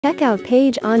checkout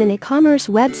page on an e-commerce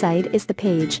website is the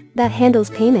page that handles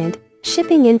payment,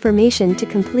 shipping information to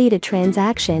complete a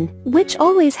transaction, which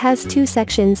always has two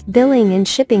sections, billing and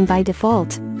shipping by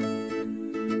default.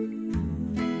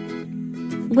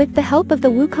 With the help of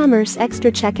the WooCommerce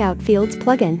Extra Checkout Fields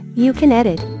plugin, you can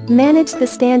edit, manage the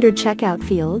standard checkout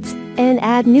fields, and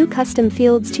add new custom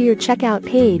fields to your checkout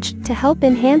page to help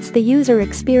enhance the user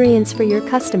experience for your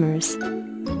customers.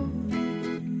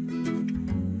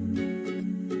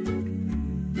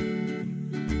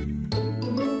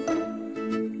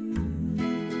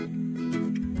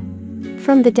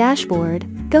 From the dashboard,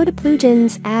 go to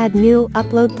Plugins, Add New,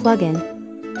 Upload Plugin.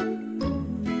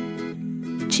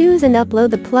 Choose and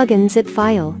upload the plugin zip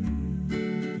file.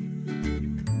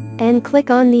 And click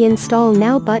on the Install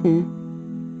Now button.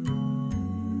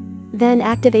 Then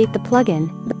activate the plugin.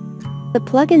 The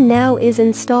plugin now is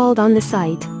installed on the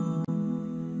site.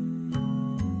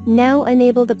 Now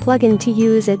enable the plugin to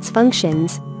use its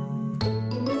functions.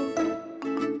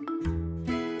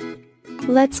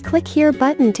 Let's click Here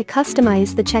button to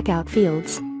customize the checkout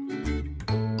fields.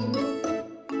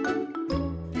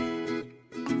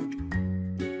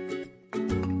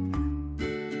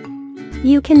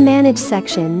 You can manage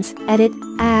sections, edit,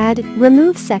 add,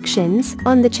 remove sections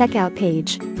on the checkout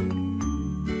page.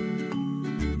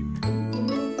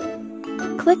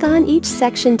 Click on each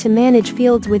section to manage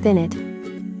fields within it.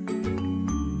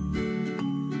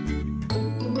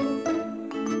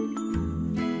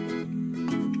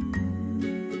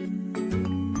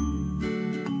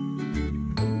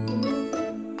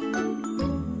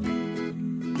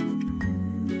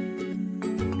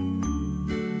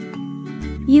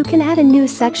 You can add a new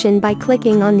section by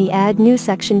clicking on the Add New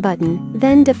Section button,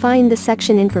 then define the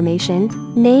section information,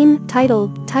 name, title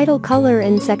color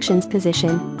and section's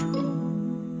position.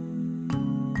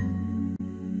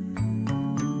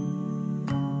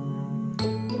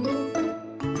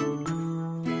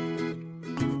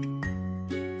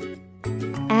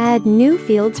 Add new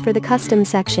fields for the custom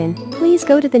section. Please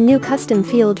go to the new custom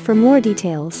field for more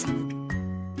details.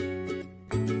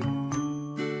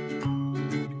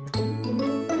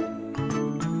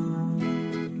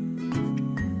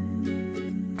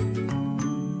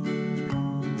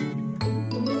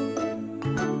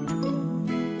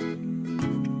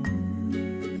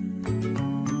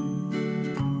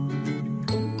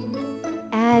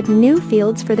 Add new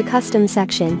fields for the custom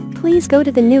section. Please go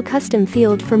to the new custom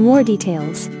field for more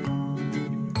details.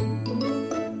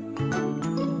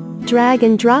 Drag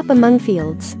and drop among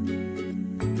fields.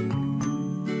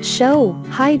 Show,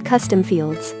 hide custom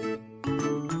fields.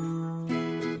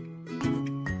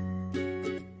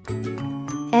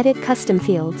 Edit custom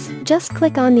fields. Just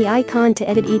click on the icon to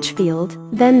edit each field,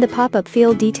 then the pop-up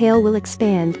field detail will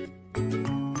expand.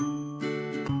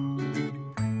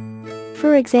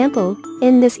 For example,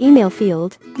 in this email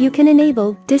field, you can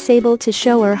enable, disable to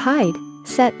show or hide,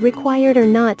 set required or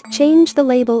not, change the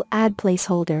label, add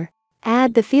placeholder.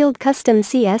 Add the field custom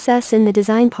CSS in the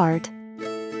design part.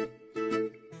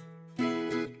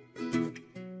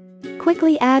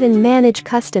 Quickly add and manage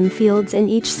custom fields in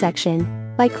each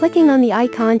section by clicking on the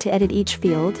icon to edit each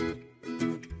field.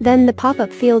 Then the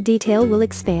pop-up field detail will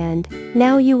expand.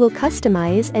 Now you will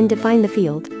customize and define the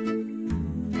field.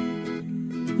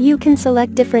 You can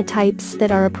select different types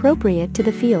that are appropriate to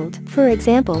the field. For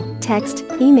example, text,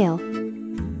 email,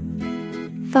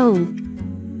 phone,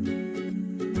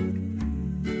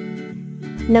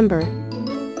 number,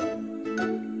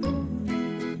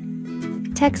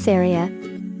 text area,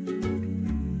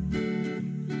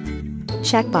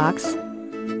 checkbox,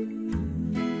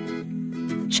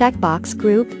 checkbox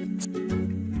group,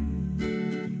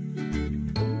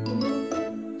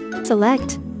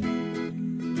 select,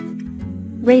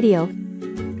 radio,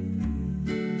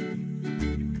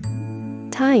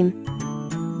 time,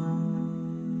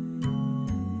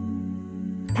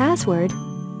 password,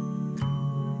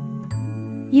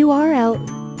 URL,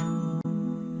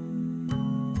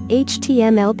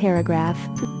 HTML paragraph.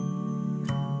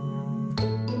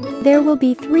 There will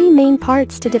be three main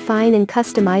parts to define and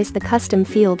customize the custom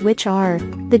field, which are: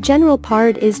 the general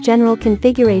part is general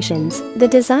configurations, the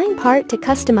design part to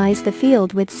customize the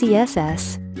field with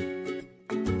CSS,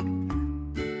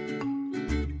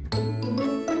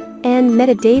 and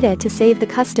metadata to save the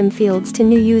custom fields to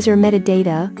new user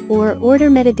metadata or order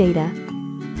metadata,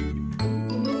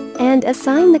 and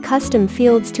assign the custom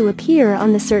fields to appear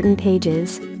on the certain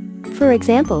pages. For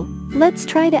example, let's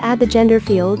try to add the gender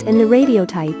field and the radio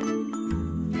type.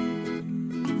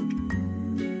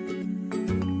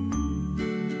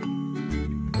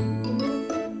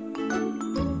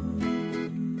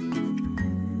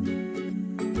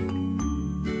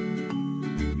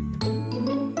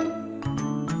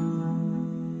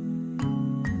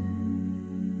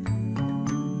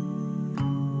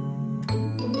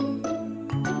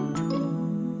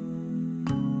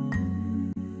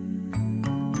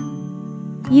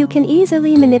 You can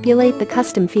easily manipulate the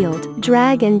custom field.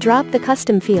 Drag and drop the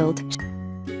custom field.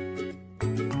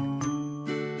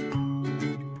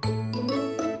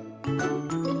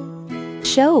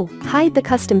 Show, hide the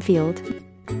custom field.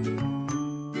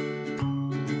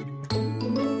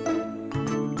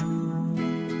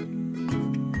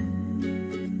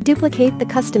 Duplicate the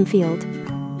custom field.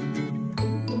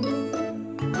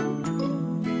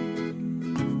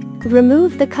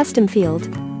 Remove the custom field.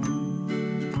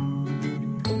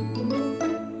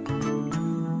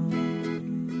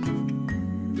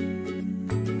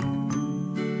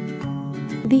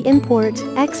 The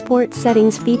Import/Export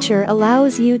Settings feature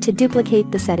allows you to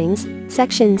duplicate the settings,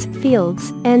 sections,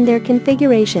 fields, and their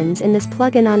configurations in this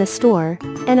plugin on a store,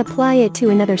 and apply it to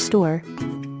another store.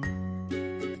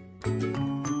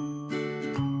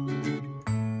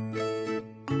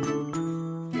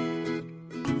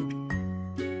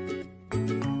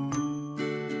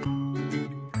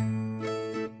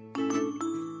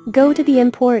 Go to the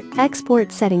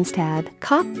Import/Export Settings tab.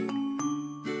 Copy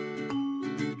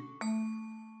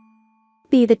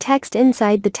the text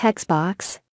inside the text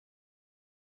box.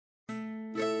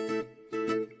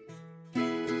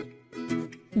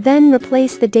 Then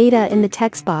replace the data in the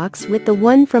text box with the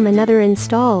one from another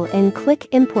install and click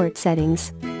Import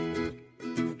Settings.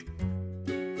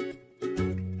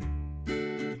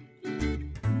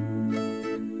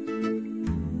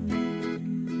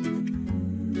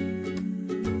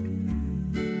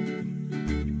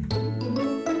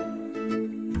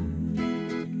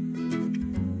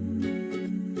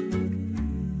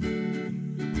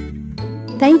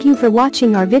 Thank you for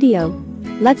watching our video.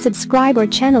 Let's subscribe our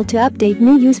channel to update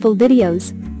new useful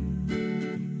videos.